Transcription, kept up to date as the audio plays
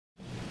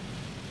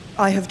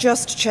I have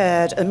just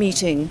chaired a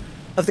meeting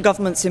of the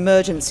Government's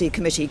Emergency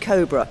Committee,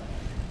 COBRA,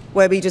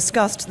 where we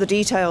discussed the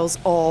details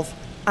of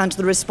and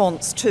the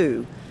response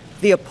to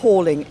the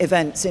appalling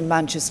events in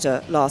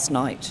Manchester last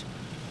night.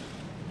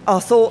 Our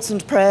thoughts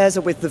and prayers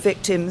are with the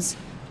victims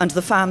and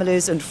the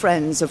families and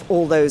friends of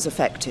all those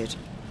affected.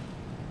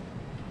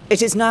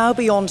 It is now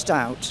beyond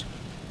doubt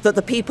that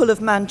the people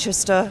of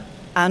Manchester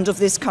and of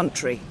this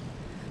country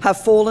have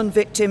fallen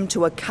victim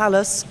to a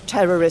callous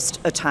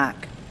terrorist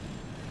attack,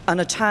 an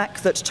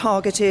attack that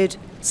targeted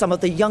some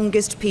of the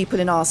youngest people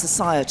in our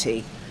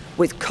society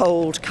with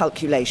cold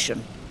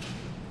calculation.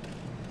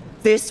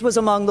 This was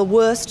among the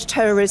worst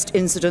terrorist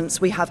incidents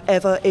we have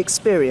ever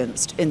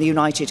experienced in the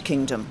United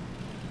Kingdom.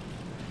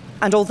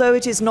 And although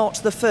it is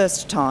not the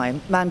first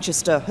time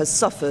Manchester has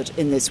suffered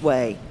in this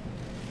way,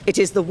 it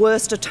is the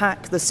worst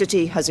attack the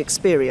city has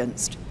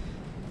experienced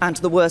and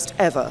the worst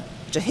ever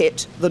to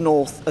hit the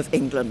north of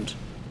England.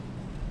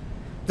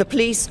 The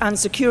police and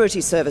security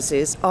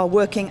services are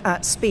working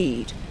at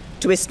speed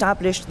to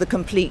establish the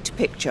complete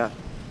picture,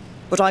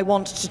 but I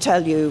want to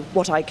tell you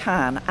what I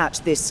can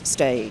at this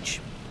stage.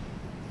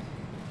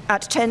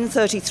 At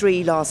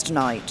 10:33 last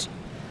night,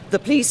 the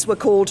police were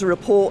called to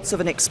reports of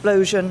an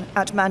explosion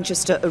at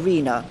Manchester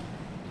Arena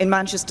in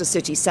Manchester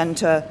city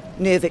centre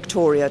near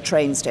Victoria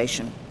train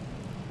station.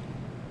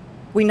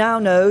 We now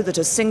know that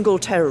a single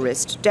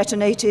terrorist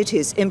detonated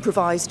his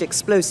improvised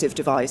explosive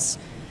device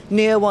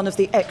near one of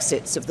the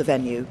exits of the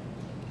venue,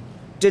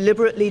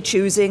 deliberately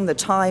choosing the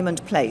time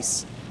and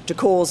place to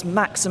cause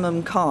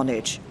maximum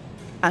carnage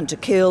and to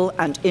kill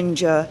and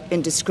injure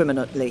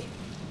indiscriminately.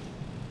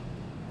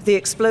 The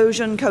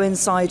explosion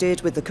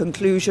coincided with the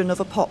conclusion of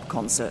a pop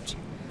concert,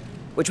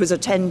 which was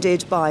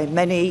attended by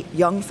many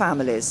young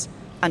families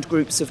and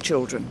groups of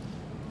children.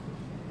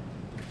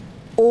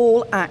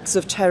 All acts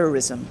of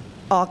terrorism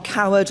are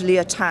cowardly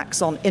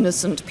attacks on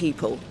innocent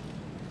people,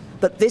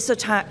 but this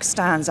attack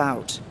stands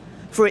out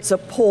for its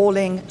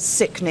appalling,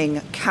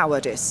 sickening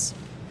cowardice,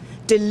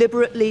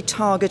 deliberately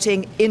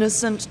targeting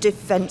innocent,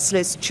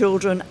 defenceless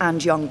children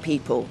and young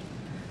people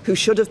who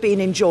should have been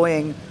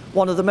enjoying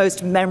one of the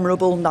most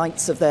memorable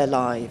nights of their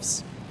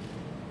lives.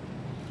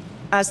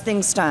 As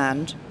things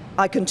stand,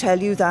 I can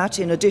tell you that,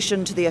 in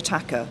addition to the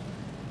attacker,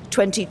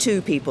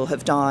 22 people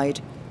have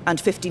died and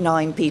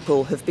 59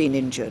 people have been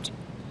injured.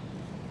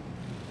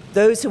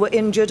 Those who were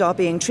injured are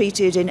being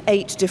treated in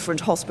 8 different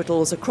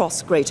hospitals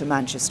across Greater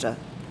Manchester.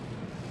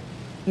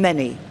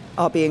 Many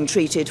are being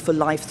treated for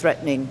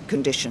life-threatening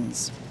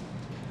conditions.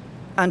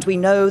 And we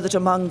know that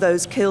among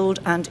those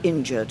killed and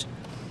injured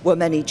were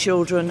many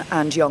children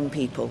and young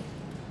people.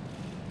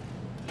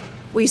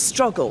 We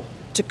struggle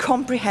to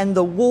comprehend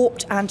the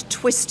warped and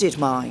twisted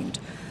mind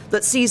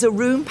that sees a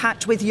room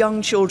packed with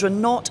young children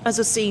not as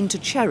a scene to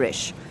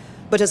cherish,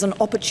 but as an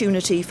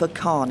opportunity for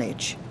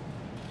carnage.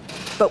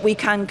 But we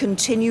can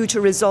continue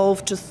to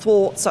resolve to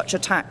thwart such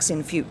attacks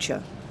in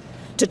future,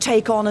 to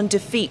take on and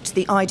defeat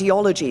the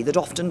ideology that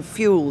often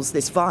fuels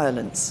this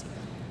violence,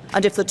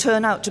 and if there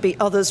turn out to be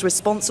others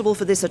responsible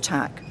for this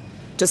attack,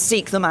 to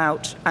seek them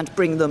out and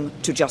bring them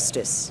to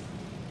justice.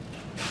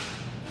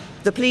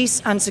 The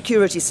police and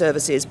security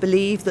services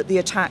believe that the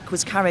attack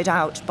was carried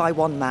out by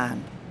one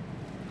man,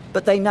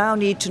 but they now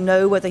need to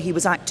know whether he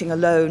was acting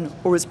alone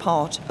or as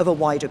part of a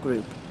wider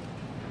group.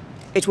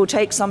 It will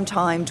take some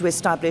time to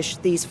establish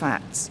these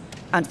facts,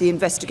 and the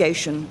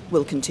investigation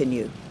will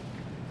continue.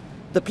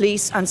 The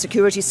police and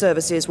security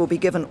services will be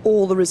given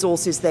all the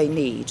resources they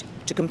need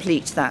to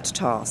complete that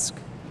task.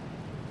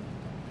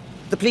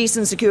 The police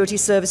and security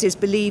services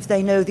believe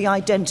they know the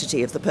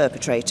identity of the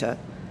perpetrator,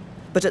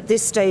 but at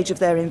this stage of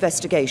their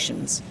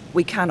investigations,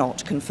 we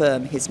cannot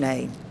confirm his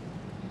name.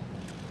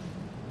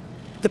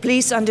 The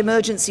police and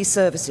emergency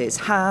services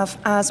have,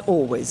 as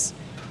always,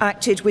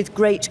 acted with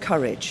great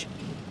courage,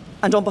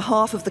 and on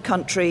behalf of the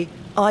country,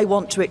 I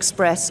want to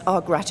express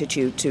our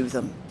gratitude to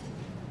them.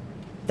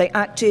 They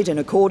acted in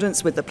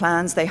accordance with the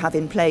plans they have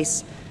in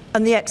place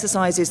and the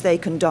exercises they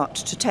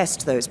conduct to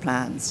test those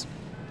plans,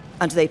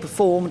 and they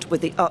performed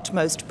with the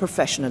utmost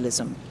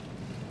professionalism.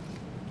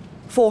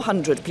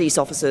 400 police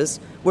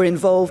officers were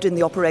involved in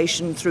the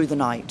operation through the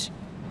night,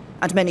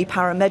 and many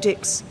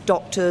paramedics,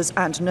 doctors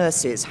and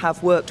nurses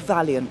have worked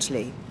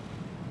valiantly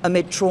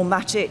amid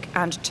traumatic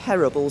and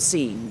terrible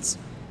scenes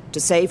to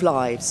save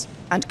lives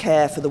and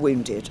care for the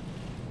wounded.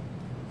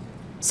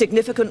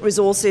 Significant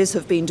resources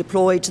have been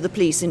deployed to the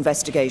police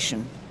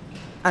investigation,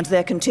 and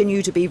there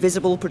continue to be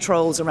visible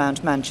patrols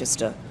around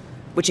Manchester,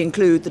 which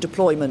include the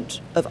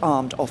deployment of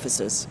armed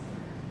officers.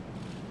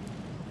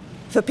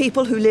 For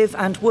people who live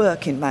and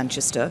work in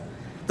Manchester,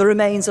 there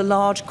remains a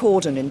large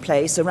cordon in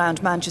place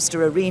around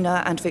Manchester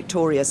Arena and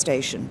Victoria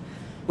Station,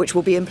 which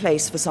will be in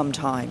place for some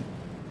time.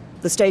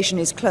 The station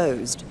is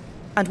closed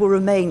and will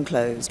remain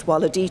closed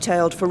while a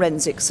detailed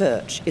forensic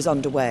search is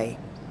underway.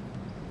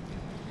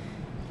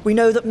 We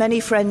know that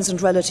many friends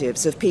and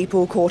relatives of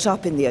people caught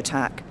up in the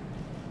attack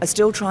are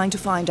still trying to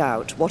find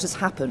out what has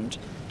happened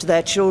to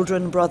their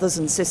children, brothers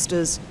and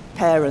sisters,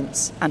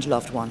 parents and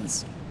loved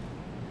ones.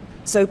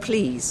 So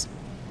please,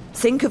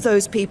 Think of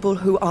those people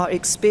who are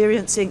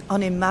experiencing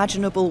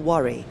unimaginable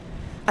worry.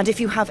 And if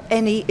you have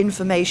any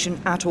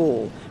information at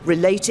all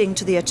relating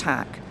to the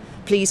attack,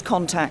 please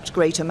contact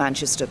Greater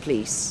Manchester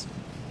Police.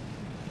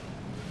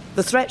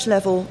 The threat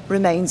level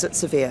remains at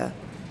severe.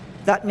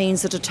 That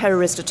means that a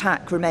terrorist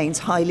attack remains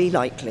highly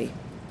likely.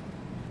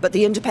 But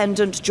the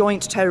Independent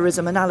Joint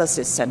Terrorism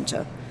Analysis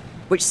Centre,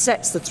 which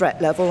sets the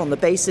threat level on the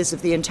basis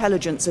of the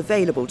intelligence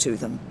available to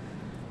them,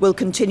 will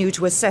continue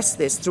to assess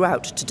this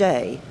throughout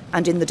today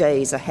and in the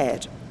days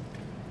ahead.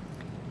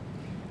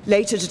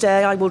 Later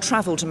today, I will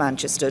travel to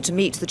Manchester to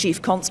meet the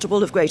Chief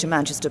Constable of Greater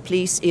Manchester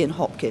Police, Ian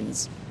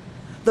Hopkins,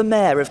 the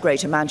Mayor of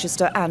Greater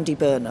Manchester, Andy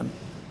Burnham,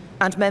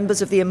 and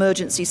members of the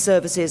emergency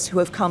services who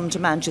have come to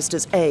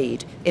Manchester's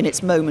aid in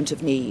its moment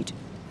of need.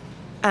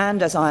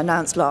 And as I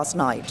announced last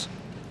night,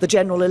 the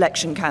general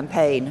election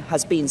campaign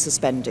has been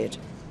suspended.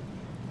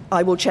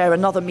 I will chair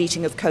another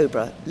meeting of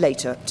COBRA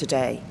later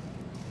today.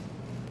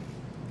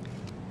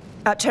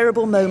 At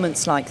terrible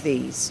moments like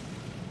these,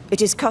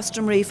 it is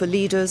customary for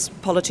leaders,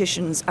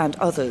 politicians, and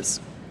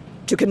others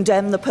to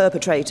condemn the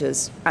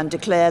perpetrators and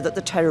declare that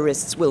the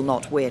terrorists will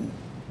not win.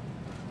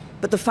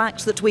 But the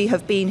fact that we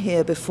have been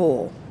here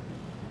before,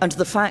 and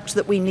the fact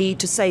that we need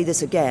to say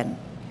this again,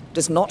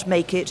 does not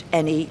make it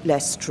any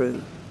less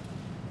true.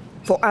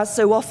 For as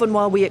so often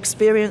while we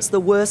experienced the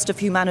worst of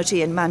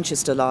humanity in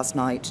Manchester last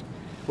night,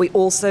 we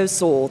also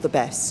saw the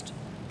best.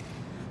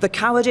 The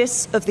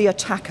cowardice of the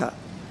attacker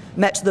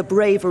met the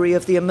bravery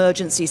of the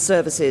emergency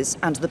services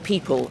and the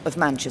people of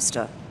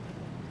Manchester.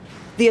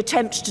 The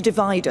attempt to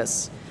divide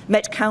us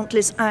met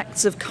countless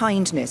acts of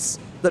kindness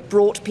that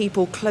brought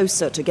people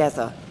closer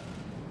together.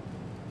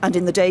 And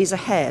in the days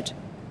ahead,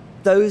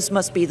 those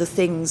must be the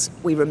things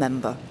we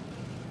remember.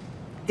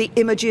 The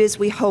images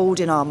we hold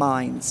in our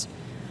minds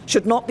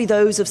should not be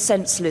those of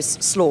senseless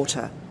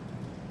slaughter,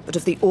 but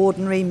of the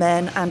ordinary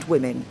men and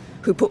women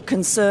who put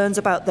concerns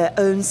about their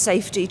own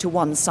safety to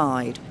one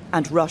side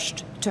and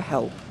rushed to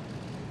help.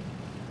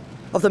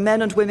 Of the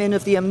men and women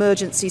of the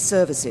emergency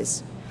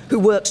services who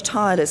worked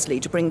tirelessly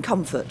to bring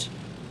comfort,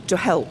 to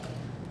help,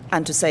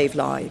 and to save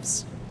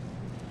lives.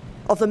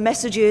 Of the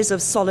messages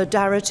of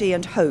solidarity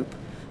and hope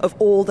of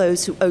all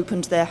those who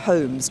opened their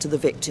homes to the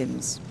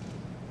victims.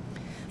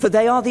 For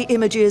they are the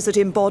images that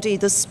embody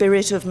the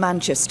spirit of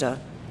Manchester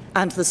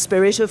and the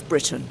spirit of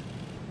Britain,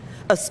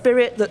 a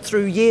spirit that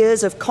through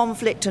years of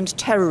conflict and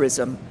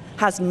terrorism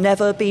has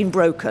never been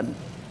broken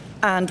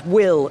and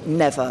will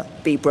never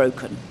be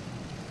broken.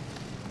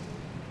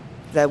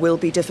 There will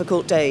be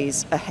difficult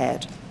days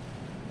ahead.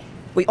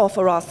 We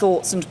offer our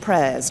thoughts and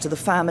prayers to the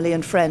family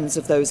and friends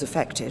of those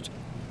affected.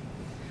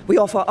 We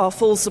offer our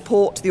full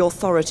support to the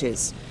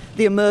authorities,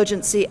 the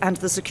emergency and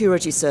the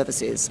security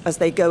services as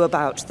they go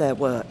about their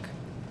work.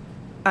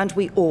 And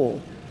we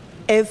all,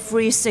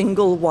 every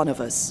single one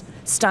of us,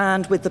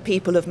 stand with the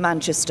people of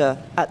Manchester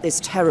at this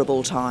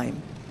terrible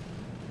time.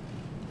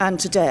 And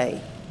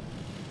today,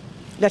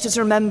 let us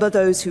remember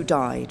those who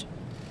died,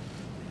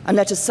 and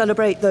let us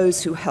celebrate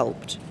those who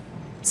helped,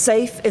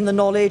 safe in the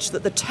knowledge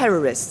that the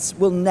terrorists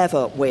will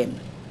never win,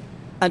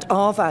 and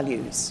our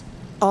values,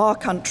 our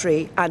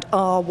country, and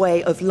our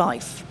way of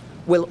life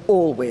will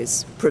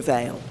always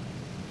prevail.